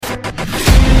Hey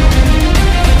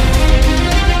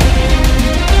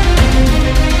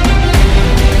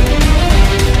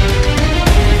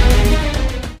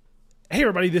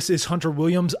everybody, this is Hunter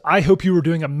Williams. I hope you are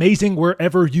doing amazing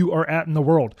wherever you are at in the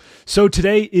world. So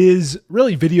today is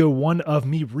really video one of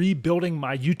me rebuilding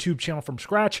my YouTube channel from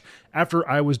scratch after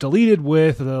I was deleted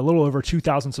with a little over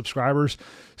 2,000 subscribers.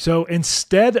 So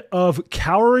instead of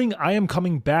cowering, I am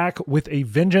coming back with a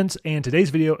vengeance, and today's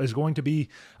video is going to be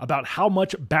about how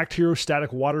much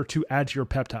bacteriostatic water to add to your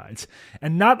peptides.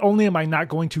 And not only am I not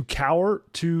going to cower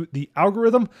to the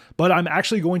algorithm, but I'm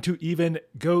actually going to even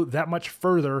go that much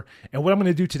further. And what I'm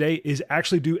going to do today is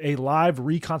actually do a live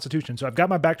reconstitution. So I've got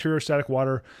my bacteriostatic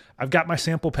water, I've got my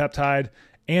sample peptide,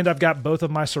 and I've got both of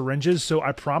my syringes. So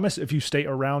I promise if you stay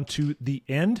around to the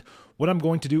end, what I'm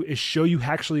going to do is show you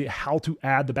actually how to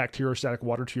add the bacteriostatic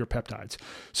water to your peptides.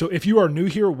 So if you are new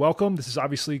here, welcome. This is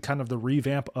obviously kind of the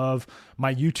revamp of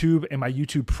my YouTube and my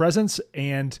YouTube presence.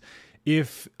 And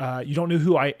if you don't know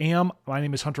who I am, my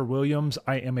name is Hunter Williams.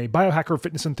 I am a biohacker,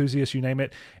 fitness enthusiast, you name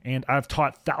it. And I've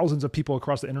taught thousands of people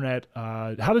across the internet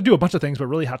how to do a bunch of things, but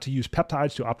really how to use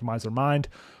peptides to optimize their mind,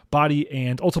 body,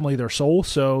 and ultimately their soul.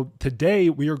 So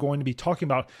today we are going to be talking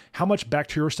about how much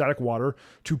bacteriostatic water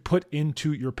to put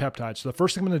into your peptides. So the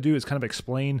first thing I'm going to do is kind of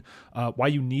explain why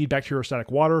you need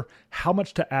bacteriostatic water, how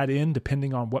much to add in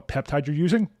depending on what peptide you're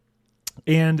using.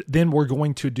 And then we're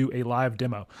going to do a live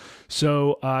demo.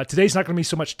 So today's not going to be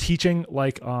so much teaching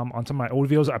like on some of my old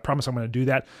videos. I promise I'm going to do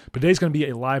that. But today's going to be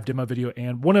a live demo video.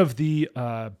 And one of the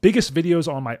biggest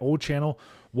videos on my old channel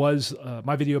was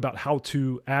my video about how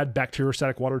to add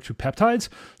bacteriostatic water to peptides.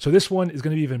 So this one is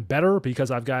going to be even better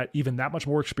because I've got even that much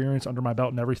more experience under my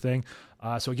belt and everything.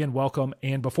 So again, welcome.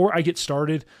 And before I get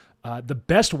started, the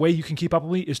best way you can keep up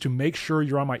with me is to make sure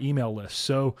you're on my email list.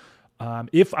 So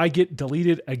if I get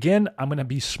deleted again, I'm going to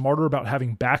be smarter about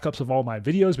having backups of all my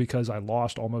videos because I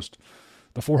lost almost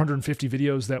the 450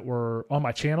 videos that were on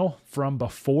my channel from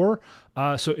before.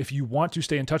 So if you want to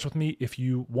stay in touch with me, if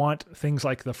you want things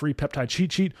like the free peptide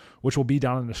cheat sheet, which will be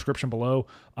down in the description below,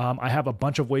 I have a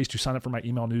bunch of ways to sign up for my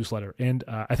email newsletter. And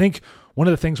I think one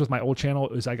of the things with my old channel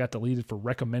is I got deleted for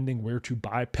recommending where to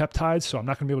buy peptides. So I'm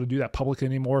not going to be able to do that publicly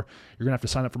anymore. You're going to have to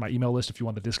sign up for my email list if you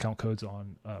want the discount codes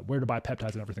on where to buy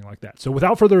peptides and everything like that. So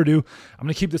without further ado, I'm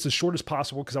going to keep this as short as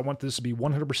possible because I want this to be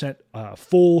 100%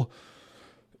 full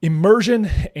immersion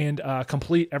and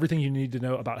complete everything you need to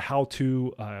know about how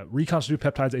to reconstitute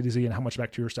peptides A to Z and how much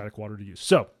bacteriostatic water to use.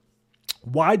 So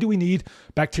why do we need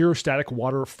bacteriostatic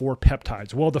water for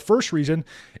peptides? Well, the first reason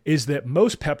is that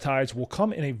most peptides will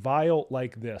come in a vial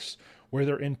like this, where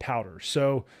they're in powder.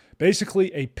 So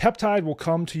basically, a peptide will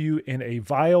come to you in a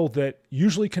vial that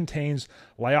usually contains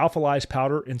lyophilized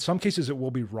powder. In some cases, it will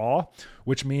be raw,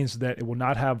 which means that it will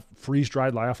not have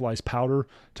freeze-dried lyophilized powder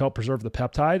to help preserve the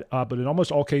peptide. But in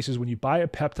almost all cases, when you buy a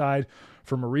peptide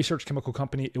from a research chemical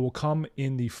company, it will come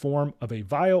in the form of a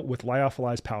vial with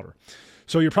lyophilized powder.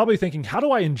 So you're probably thinking, how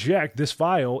do I inject this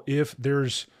vial if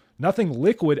there's nothing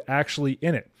liquid actually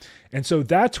in it? And so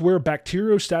that's where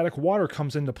bacteriostatic water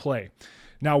comes into play.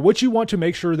 Now, what you want to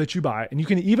make sure that you buy, and you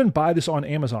can even buy this on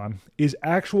Amazon, is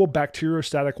actual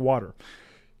bacteriostatic water.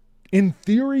 In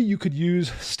theory, you could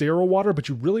use sterile water, but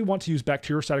you really want to use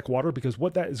bacteriostatic water because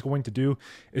what that is going to do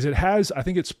is it has, I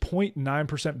think it's 0.9%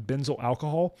 benzyl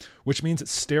alcohol, which means it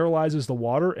sterilizes the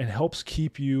water and helps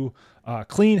keep you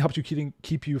clean, helps you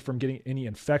keep you from getting any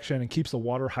infection, and keeps the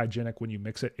water hygienic when you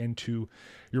mix it into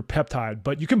your peptide.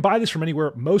 But you can buy this from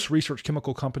anywhere. Most research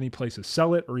chemical company places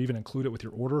sell it or even include it with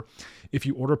your order if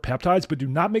you order peptides. But do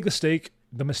not make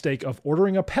the mistake of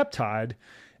ordering a peptide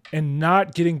and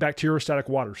not getting bacteriostatic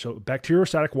water. So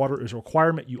bacteriostatic water is a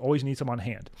requirement. You always need some on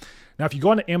hand. Now, if you go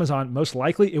onto Amazon, most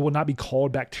likely it will not be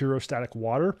called bacteriostatic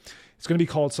water. It's going to be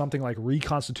called something like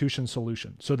Reconstitution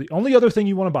solution. So the only other thing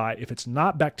you want to buy, if it's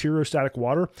not bacteriostatic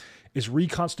water, is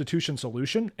Reconstitution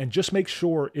solution. And just make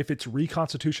sure if it's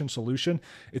Reconstitution solution,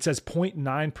 it says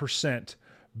 0.9%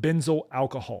 benzyl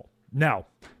alcohol. Now,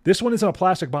 this one is in a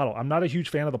plastic bottle. I'm not a huge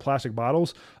fan of the plastic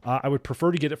bottles. I would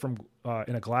prefer to get it from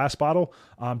in a glass bottle.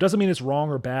 Doesn't mean it's wrong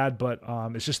or bad, but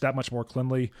it's just that much more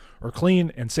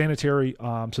clean and sanitary.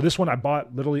 So this one I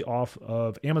bought literally off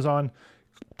of Amazon,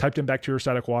 typed in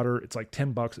bacteriostatic water. It's like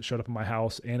 $10. It showed up in my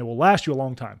house, and it will last you a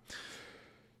long time.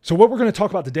 So what we're going to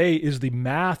talk about today is the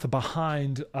math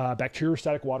behind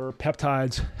bacteriostatic water,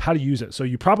 peptides, how to use it. So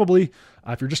you probably,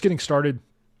 if you're just getting started,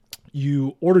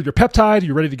 you ordered your peptide,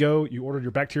 you're ready to go. You ordered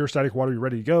your bacteriostatic water, you're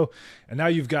ready to go. And now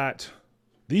you've got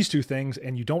these two things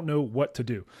and you don't know what to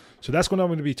do. So that's what I'm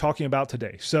going to be talking about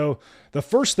today. So the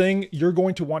first thing you're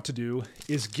going to want to do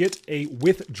is get a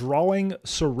withdrawing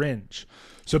syringe.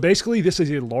 So basically, this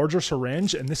is a larger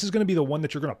syringe, and this is going to be the one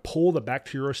that you're going to pull the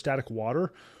bacteriostatic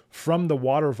water from the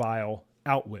water vial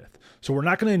out with. So we're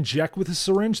not going to inject with a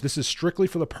syringe. This is strictly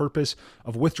for the purpose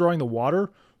of withdrawing the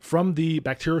water from the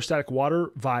bacteriostatic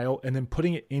water vial and then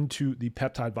putting it into the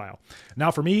peptide vial.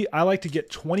 Now for me, I like to get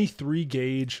 23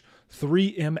 gauge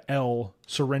 3 ml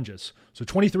syringes. So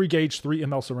 23 gauge 3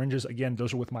 ml syringes. Again,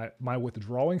 those are with my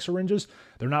withdrawing syringes.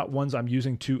 They're not ones I'm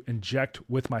using to inject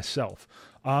with myself.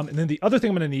 And then the other thing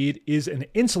I'm going to need is an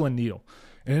insulin needle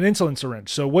and an insulin syringe.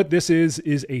 So what this is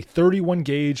a 31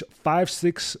 gauge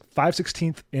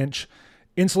 5/16 inch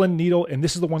insulin needle, and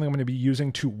this is the one that I'm going to be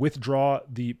using to withdraw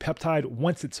the peptide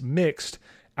once it's mixed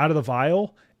out of the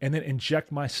vial and then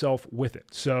inject myself with it.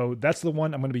 So that's the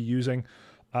one I'm going to be using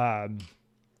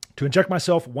to inject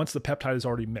myself once the peptide is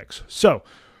already mixed. So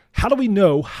how do we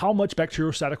know how much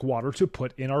bacteriostatic water to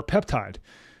put in our peptide?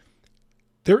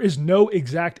 There is no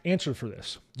exact answer for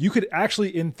this. You could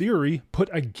actually, in theory, put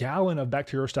a gallon of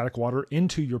bacteriostatic water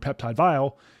into your peptide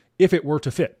vial if it were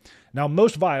to fit. Now,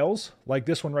 most vials, like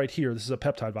this one right here, this is a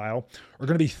peptide vial, are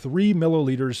going to be 3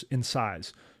 milliliters in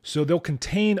size. So they'll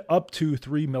contain up to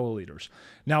 3 milliliters.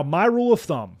 Now, my rule of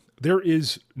thumb, there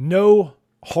is no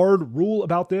hard rule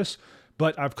about this,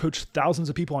 but I've coached thousands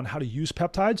of people on how to use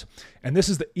peptides, and this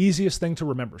is the easiest thing to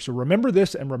remember. So remember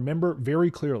this and remember very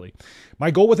clearly.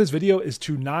 My goal with this video is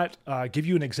to not give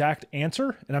you an exact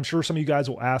answer, and I'm sure some of you guys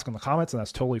will ask in the comments, and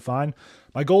that's totally fine.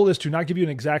 My goal is to not give you an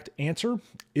exact answer.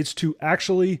 It's to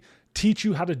actually teach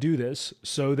you how to do this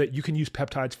so that you can use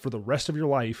peptides for the rest of your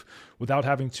life without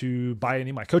having to buy any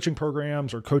of my coaching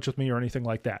programs or coach with me or anything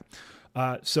like that.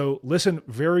 So listen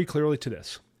very clearly to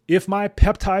this. If my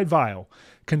peptide vial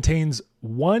contains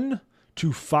 1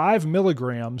 to 5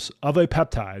 milligrams of a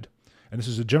peptide, and this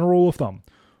is a general rule of thumb,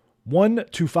 1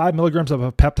 to 5 milligrams of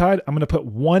a peptide, I'm going to put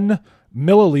 1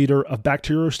 milliliter of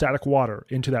bacteriostatic water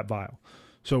into that vial.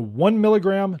 So 1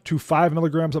 milligram to 5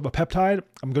 milligrams of a peptide,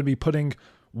 I'm going to be putting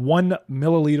 1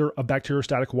 milliliter of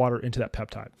bacteriostatic water into that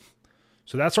peptide.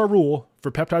 So that's our rule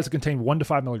for peptides that contain 1 to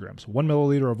 5 milligrams, 1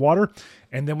 milliliter of water.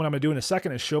 And then what I'm going to do in a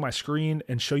second is show my screen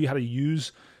and show you how to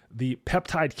use the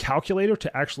peptide calculator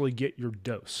to actually get your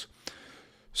dose.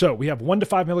 So we have 1 to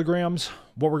 5 milligrams.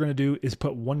 What we're going to do is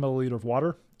put 1 milliliter of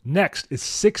water. Next is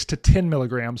 6 to 10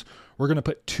 milligrams. We're going to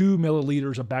put 2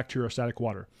 milliliters of bacteriostatic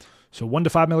water. So 1 to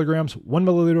 5 milligrams, 1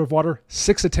 milliliter of water,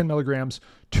 6 to 10 milligrams,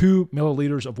 2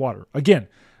 milliliters of water. Again,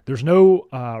 there's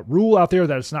no rule out there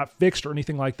that it's not fixed or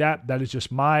anything like that. That is just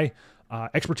my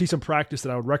expertise and practice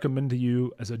that I would recommend to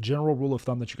you as a general rule of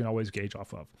thumb that you can always gauge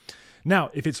off of.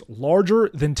 Now, if it's larger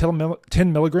than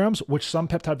 10 milligrams, which some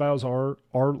peptide vials are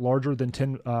larger than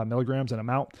 10 milligrams in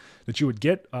amount that you would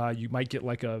get, you might get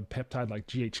like a peptide like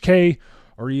GHK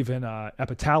or even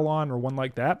Epitalon or one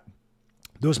like that.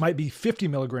 Those might be 50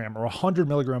 milligram or 100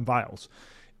 milligram vials.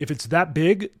 If it's that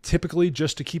big, typically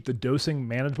just to keep the dosing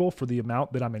manageable for the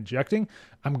amount that I'm injecting,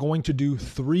 I'm going to do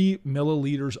 3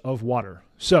 milliliters of water.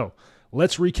 So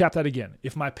let's recap that again.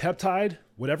 If my peptide,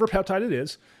 whatever peptide it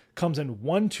is, comes in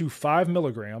 1 to 5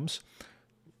 milligrams,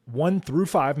 1 through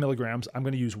 5 milligrams, I'm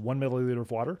going to use 1 milliliter of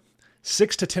water.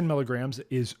 6 to 10 milligrams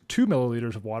is 2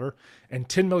 milliliters of water, and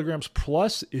 10 milligrams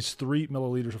plus is 3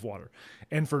 milliliters of water.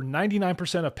 And for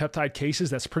 99% of peptide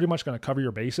cases, that's pretty much going to cover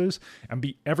your bases and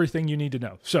be everything you need to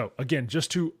know. So again,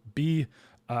 just to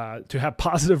have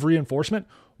positive reinforcement,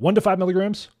 1 to 5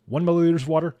 milligrams, 1 milliliters of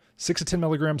water, 6 to 10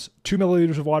 milligrams, 2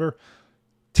 milliliters of water,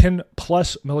 10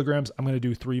 plus milligrams, I'm going to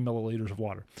do 3 milliliters of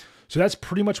water. So that's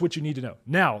pretty much what you need to know.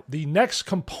 Now, the next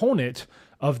component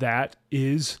of that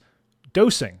is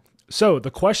dosing. So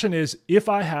the question is, if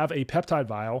I have a peptide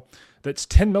vial that's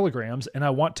 10 milligrams and I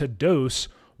want to dose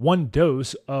one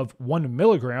dose of 1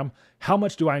 milligram, how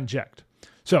much do I inject?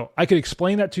 So I could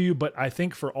explain that to you, but I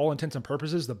think for all intents and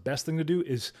purposes, the best thing to do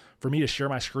is for me to share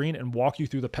my screen and walk you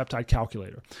through the peptide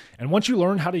calculator. And once you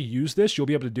learn how to use this, you'll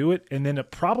be able to do it. And then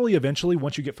probably eventually,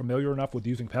 once you get familiar enough with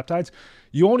using peptides,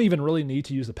 you won't even really need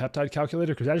to use the peptide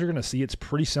calculator because as you're going to see, it's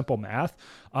pretty simple math.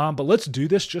 But let's do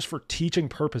this just for teaching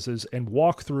purposes and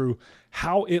walk through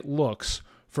how it looks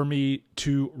for me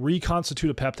to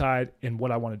reconstitute a peptide and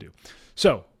what I want to do.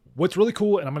 So what's really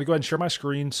cool, and I'm going to go ahead and share my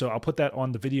screen, so I'll put that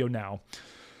on the video now,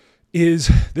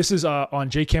 this is on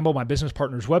Jay Campbell, my business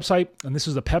partner's website, and this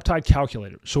is the peptide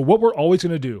calculator. So what we're always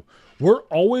going to do, we're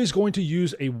always going to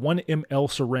use a 1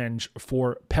 ml syringe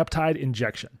for peptide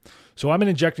injection. So I'm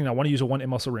injecting, I want to use a 1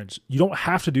 ml syringe. You don't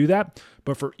have to do that,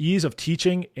 but for ease of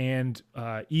teaching and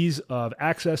ease of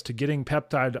access to getting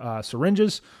peptide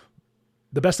syringes,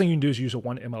 the best thing you can do is use a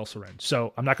 1 ml syringe.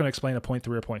 So I'm not going to explain a 0.3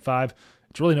 or 0.5.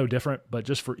 It's really no different, but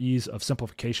just for ease of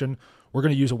simplification, we're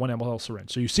going to use a 1 ml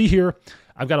syringe. So you see here,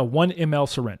 I've got a 1 ml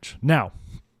syringe. Now,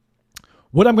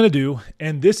 what I'm going to do,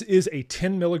 and this is a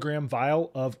 10 milligram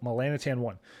vial of melanotan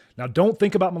 1. Now, don't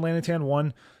think about melanotan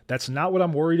 1. That's not what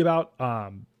I'm worried about.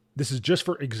 This is just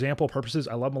for example purposes.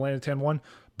 I love melanotan 1,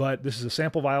 but this is a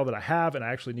sample vial that I have, and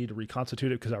I actually need to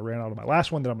reconstitute it because I ran out of my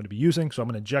last one that I'm going to be using. So I'm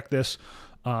going to inject this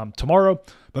tomorrow.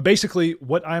 But basically,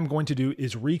 what I'm going to do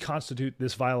is reconstitute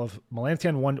this vial of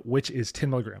melanotan 1, which is 10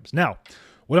 milligrams. Now,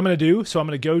 what I'm going to do, so I'm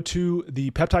going to go to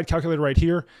the peptide calculator right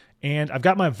here, and I've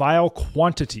got my vial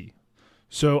quantity.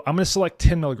 So I'm going to select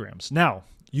 10 milligrams. Now,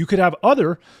 you could have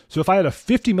other. So if I had a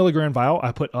 50 milligram vial,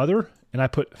 I put other, and I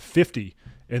put 50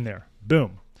 in there.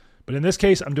 Boom. But in this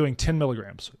case, I'm doing 10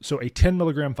 milligrams. So a 10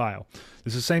 milligram vial.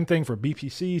 This is the same thing for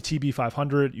BPC,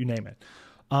 TB500, you name it.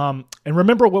 And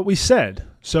remember what we said.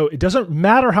 So it doesn't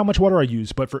matter how much water I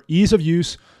use, but for ease of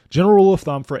use, general rule of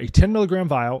thumb, for a 10 milligram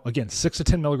vial, again, 6 to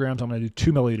 10 milligrams, I'm going to do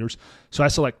 2 milliliters. So I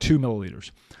select 2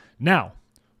 milliliters. Now,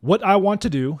 what I want to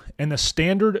do, and the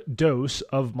standard dose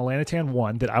of melanotan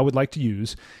 1 that I would like to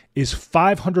use is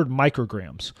 500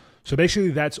 micrograms. So basically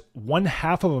that's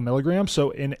 1/2 of a milligram. So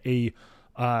in a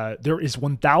there is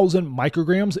 1,000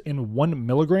 micrograms in 1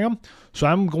 milligram. So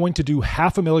I'm going to do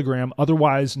 1/2 milligram,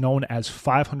 otherwise known as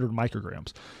 500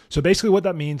 micrograms. So basically what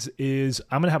that means is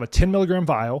I'm going to have a 10 milligram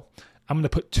vial. I'm going to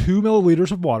put 2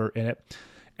 milliliters of water in it.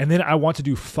 And then I want to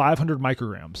do 500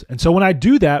 micrograms. And so when I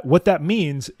do that, what that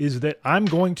means is that I'm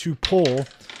going to pull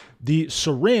the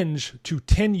syringe to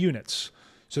 10 units.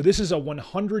 So this is a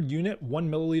 100 unit,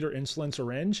 1 milliliter insulin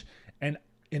syringe. And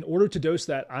in order to dose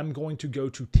that, I'm going to go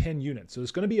to 10 units. So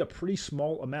it's going to be a pretty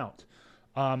small amount.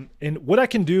 And what I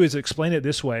can do is explain it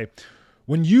this way.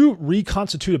 When you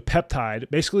reconstitute a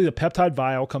peptide, basically the peptide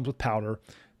vial comes with powder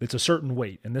that's a certain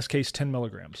weight, in this case 10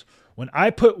 milligrams. When I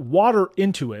put water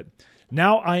into it,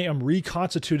 now I am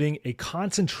reconstituting a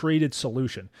concentrated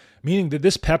solution, meaning that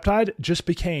this peptide just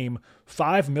became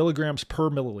 5 milligrams per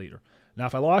milliliter. Now,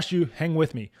 if I lost you, hang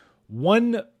with me.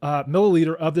 1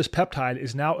 milliliter of this peptide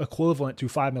is now equivalent to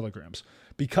 5 milligrams.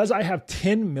 Because I have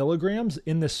 10 milligrams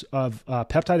in this of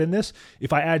peptide in this,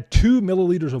 if I add 2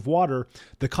 milliliters of water,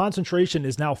 the concentration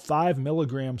is now 5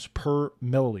 milligrams per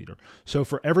milliliter. So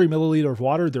for every milliliter of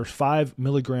water, there's 5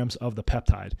 milligrams of the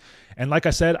peptide. And like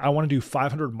I said, I want to do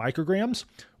 500 micrograms,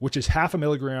 which is 1/2 a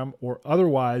milligram, or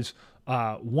otherwise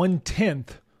 1/10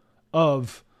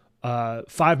 of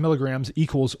 5 milligrams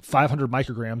equals 500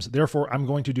 micrograms. Therefore, I'm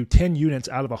going to do 10 units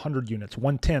out of 100 units,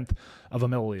 1/10 of a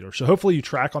milliliter. So hopefully you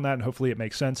track on that and hopefully it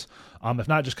makes sense. If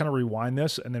not, just kind of rewind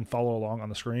this and then follow along on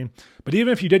the screen. But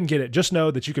even if you didn't get it, just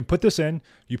know that you can put this in.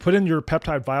 You put in your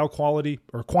peptide vial quality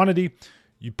or quantity.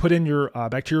 You put in your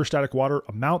bacteriostatic water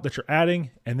amount that you're adding,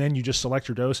 and then you just select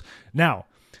your dose. Now,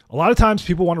 a lot of times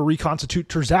people want to reconstitute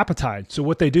terzapatide. So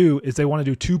what they do is they want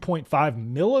to do 2.5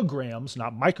 milligrams,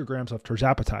 not micrograms, of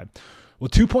terzapatide. Well,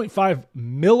 2.5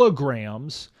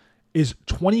 milligrams is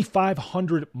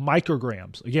 2,500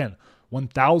 micrograms. Again,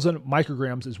 1,000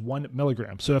 micrograms is 1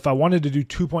 milligram. So if I wanted to do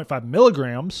 2.5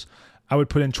 milligrams, I would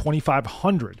put in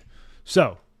 2,500.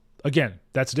 So again,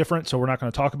 that's different. So we're not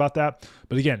going to talk about that.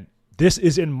 But again, this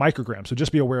is in micrograms. So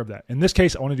just be aware of that. In this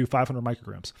case, I want to do 500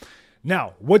 micrograms.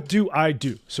 Now, what do I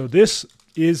do? So this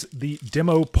is the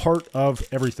demo part of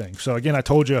everything. So again, I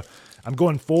told you I'm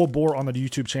going full bore on the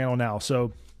YouTube channel now.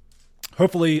 So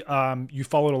hopefully you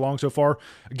followed along so far.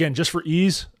 Again, just for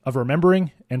ease of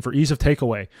remembering and for ease of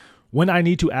takeaway, when I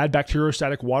need to add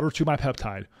bacteriostatic water to my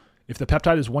peptide, if the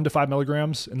peptide is 1 to 5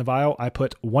 milligrams in the vial, I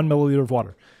put 1 milliliter of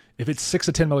water. If it's 6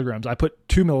 to 10 milligrams, I put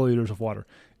 2 milliliters of water.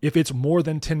 If it's more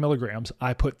than 10 milligrams,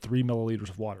 I put 3 milliliters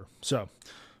of water. So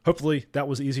hopefully that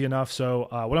was easy enough. So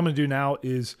what I'm going to do now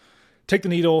is take the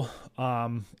needle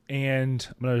and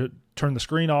I'm going to turn the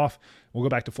screen off. We'll go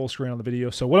back to full screen on the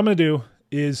video. So what I'm going to do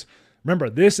is,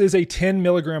 remember, this is a 10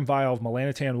 milligram vial of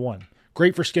melanotan 1.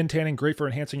 Great for skin tanning, great for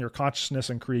enhancing your consciousness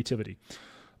and creativity.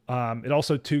 It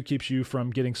also, too, keeps you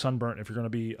from getting sunburnt if you're going to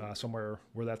be somewhere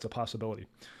where that's a possibility.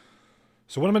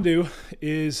 So what I'm going to do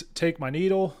is take my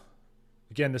needle.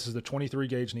 Again, this is the 23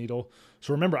 gauge needle.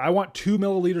 So remember, I want 2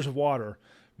 milliliters of water,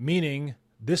 meaning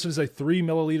this is a 3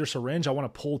 milliliter syringe. I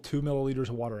want to pull 2 milliliters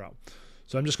of water out.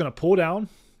 So I'm just going to pull down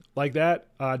like that.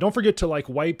 Don't forget to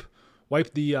wipe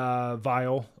the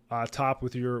vial top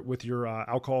with your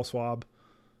alcohol swab.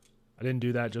 I didn't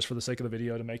do that just for the sake of the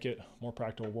video to make it more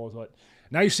practical. But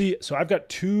now you see, so I've got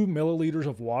 2 milliliters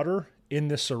of water in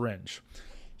this syringe.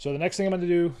 So the next thing I'm going to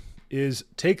do is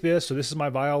take this. So this is my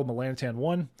vial of melanotan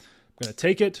 1. I'm going to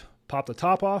take it, pop the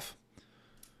top off,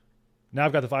 Now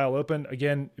I've got the vial open.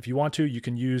 Again, if you want to, you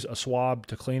can use a swab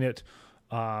to clean it.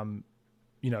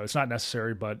 It's not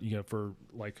necessary, but for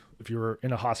like if you're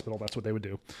in a hospital, that's what they would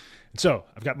do. And so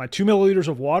I've got my 2 milliliters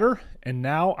of water, and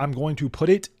now I'm going to put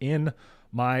it in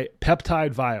my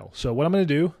peptide vial. So what I'm going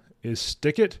to do is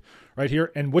stick it right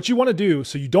here. And what you want to do,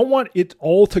 so you don't want it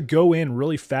all to go in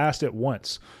really fast at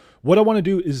once. What I want to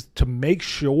do is to make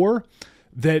sure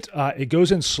that it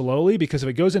goes in slowly, because if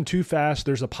it goes in too fast,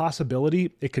 there's a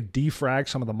possibility it could defrag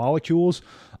some of the molecules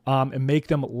and make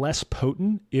them less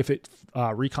potent if it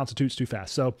reconstitutes too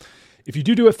fast. So if you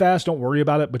do it fast, don't worry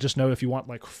about it, but just know if you want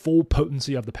like full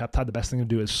potency of the peptide, the best thing to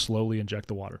do is slowly inject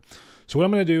the water. So what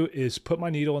I'm going to do is put my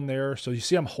needle in there. So you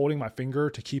see I'm holding my finger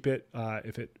to keep it,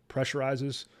 if it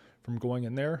pressurizes, from going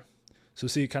in there. So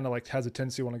see, it kind of like has a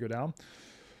tendency to want to go down.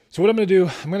 So what I'm going to do,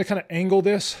 I'm going to kind of angle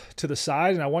this to the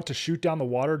side, and I want to shoot down the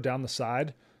water down the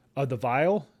side of the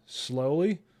vial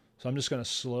slowly. So I'm just going to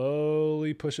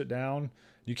slowly push it down.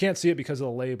 You can't see it because of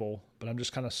the label, but I'm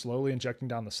just kind of slowly injecting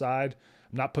down the side.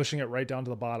 I'm not pushing it right down to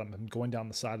the bottom. I'm going down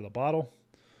the side of the bottle.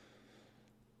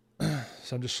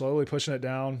 So I'm just slowly pushing it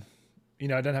down. It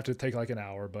doesn't have to take like an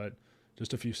hour, but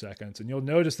just a few seconds. And you'll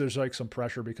notice there's like some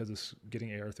pressure because it's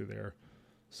getting air through there.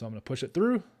 So I'm going to push it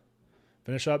through.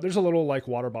 Finish up. There's a little like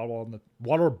water bubble on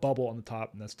the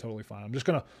top, and that's totally fine. I'm just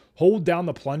going to hold down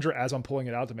the plunger as I'm pulling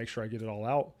it out to make sure I get it all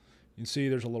out. You can see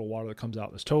there's a little water that comes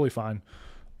out. That's totally fine.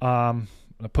 I'm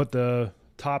going to put the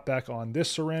top back on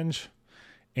this syringe,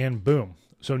 and boom.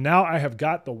 So now I have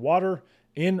got the water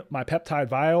in my peptide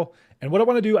vial. And what I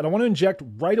want to do, I don't want to inject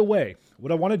right away.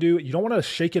 What I want to do, you don't want to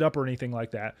shake it up or anything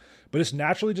like that, but it's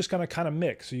naturally just going to kind of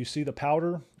mix. So you see the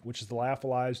powder, which is the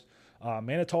lyophilized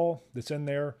mannitol that's in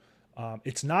there.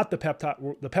 It's not the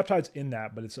peptide. The peptide's in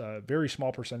that, but it's a very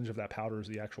small percentage of that powder is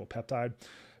the actual peptide.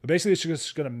 But basically, it's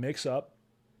just going to mix up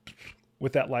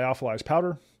with that lyophilized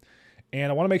powder.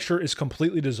 And I want to make sure it's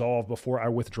completely dissolved before I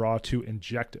withdraw to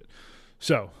inject it.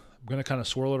 So I'm going to kind of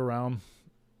swirl it around.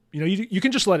 You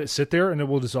can just let it sit there and it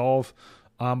will dissolve.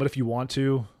 But if you want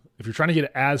to, if you're trying to get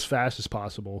it as fast as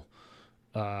possible,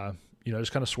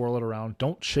 just kind of swirl it around.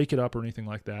 Don't shake it up or anything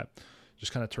like that.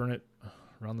 Just kind of turn it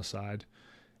around the side.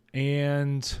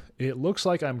 And it looks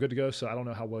like I'm good to go. So I don't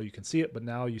know how well you can see it, but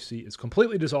now you see it's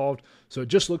completely dissolved. So it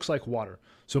just looks like water.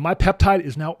 So my peptide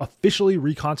is now officially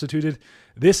reconstituted.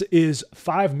 This is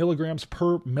 5 milligrams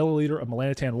per milliliter of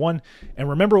melanotan 1. And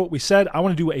remember what we said, I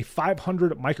want to do a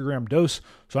 500 microgram dose.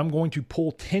 So I'm going to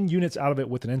pull 10 units out of it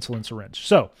with an insulin syringe.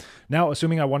 So now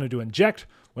assuming I wanted to inject,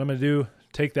 what I'm going to do,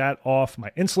 take that off my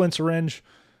insulin syringe.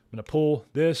 I'm going to pull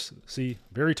this, see,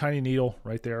 very tiny needle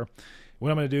right there. What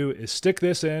I'm going to do is stick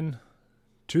this in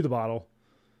to the bottle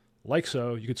like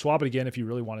so. You could swap it again if you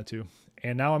really wanted to.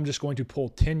 And now I'm just going to pull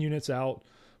 10 units out.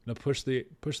 I'm going to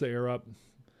push the air up.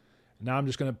 Now I'm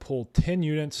just going to pull 10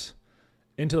 units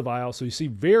into the vial. So you see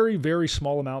very, very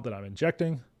small amount that I'm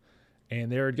injecting.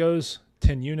 And there it goes,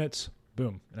 10 units.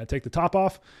 Boom. And I take the top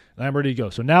off and I'm ready to go.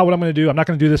 So now what I'm going to do, I'm not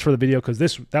going to do this for the video because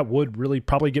that would really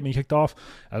probably get me kicked off.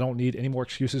 I don't need any more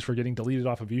excuses for getting deleted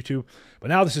off of YouTube. But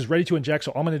now this is ready to inject.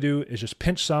 So all I'm going to do is just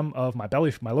pinch some of my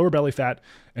lower belly fat,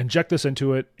 inject this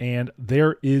into it. And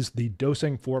there is the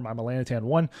dosing for my melanotan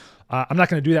 1. I'm not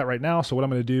going to do that right now. So what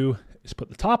I'm going to do is put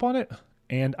the top on it.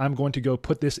 And I'm going to go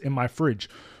put this in my fridge,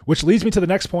 which leads me to the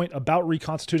next point about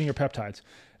reconstituting your peptides.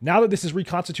 Now that this is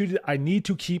reconstituted, I need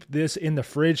to keep this in the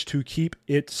fridge to keep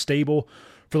it stable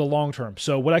for the long term.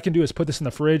 So what I can do is put this in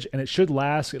the fridge, and it should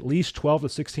last at least 12 to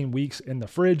 16 weeks in the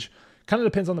fridge. Kind of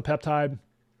depends on the peptide,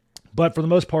 but for the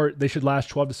most part, they should last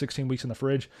 12 to 16 weeks in the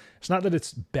fridge. It's not that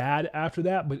it's bad after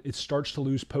that, but it starts to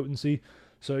lose potency.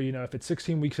 So, if it's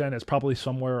 16 weeks in, it's probably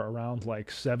somewhere around like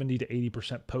 70 to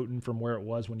 80% potent from where it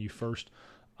was when you first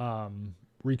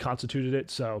reconstituted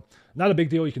it. So not a big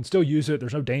deal. You can still use it.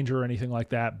 There's no danger or anything like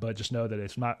that, but just know that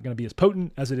it's not going to be as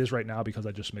potent as it is right now because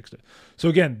I just mixed it. So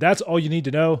again, that's all you need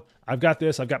to know. I've got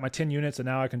this. I've got my 10 units, and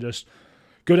now I can just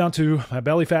go down to my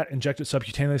belly fat, inject it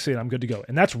subcutaneously, and I'm good to go.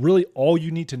 And that's really all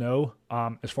you need to know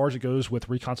as far as it goes with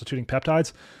reconstituting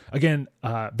peptides. Again,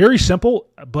 very simple,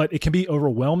 but it can be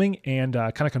overwhelming and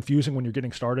kind of confusing when you're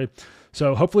getting started.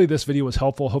 So hopefully this video was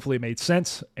helpful. Hopefully it made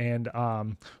sense, and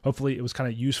hopefully it was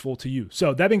kind of useful to you.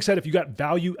 So that being said, if you got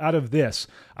value out of this,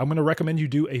 I'm going to recommend you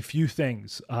do a few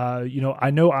things.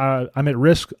 I know I'm at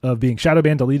risk of being shadow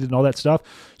banned, deleted, and all that stuff.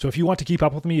 So if you want to keep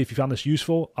up with me, if you found this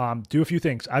useful, do a few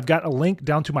things. I've got a link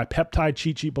down to my peptide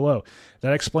cheat sheet below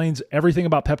that explains everything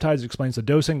about peptides. It explains the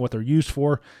dosing, what they're used used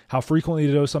for, how frequently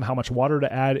to dose them, how much water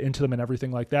to add into them, and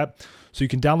everything like that. So you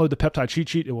can download the peptide cheat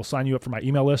sheet. It will sign you up for my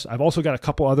email list. I've also got a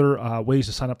couple other ways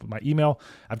to sign up with my email.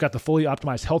 I've got the Fully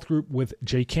Optimized Health group with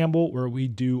Jay Campbell, where we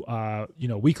do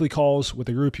weekly calls with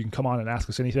the group. You can come on and ask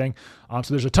us anything.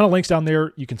 So there's a ton of links down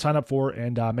there you can sign up for,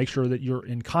 and make sure that you're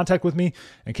in contact with me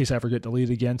in case I ever get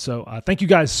deleted again. So thank you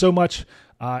guys so much.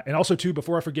 And also, too,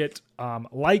 before I forget,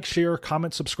 like, share,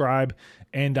 comment, subscribe.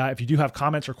 And if you do have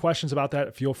comments or questions about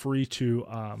that, feel free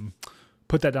to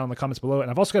put that down in the comments below. And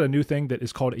I've also got a new thing that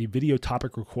is called a video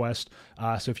topic request.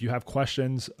 So if you have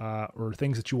questions or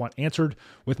things that you want answered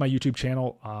with my YouTube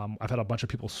channel, I've had a bunch of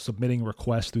people submitting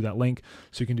requests through that link.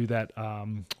 So you can do that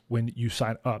when you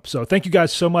sign up. So thank you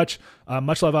guys so much.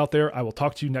 Much love out there. I will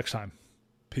talk to you next time.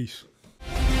 Peace.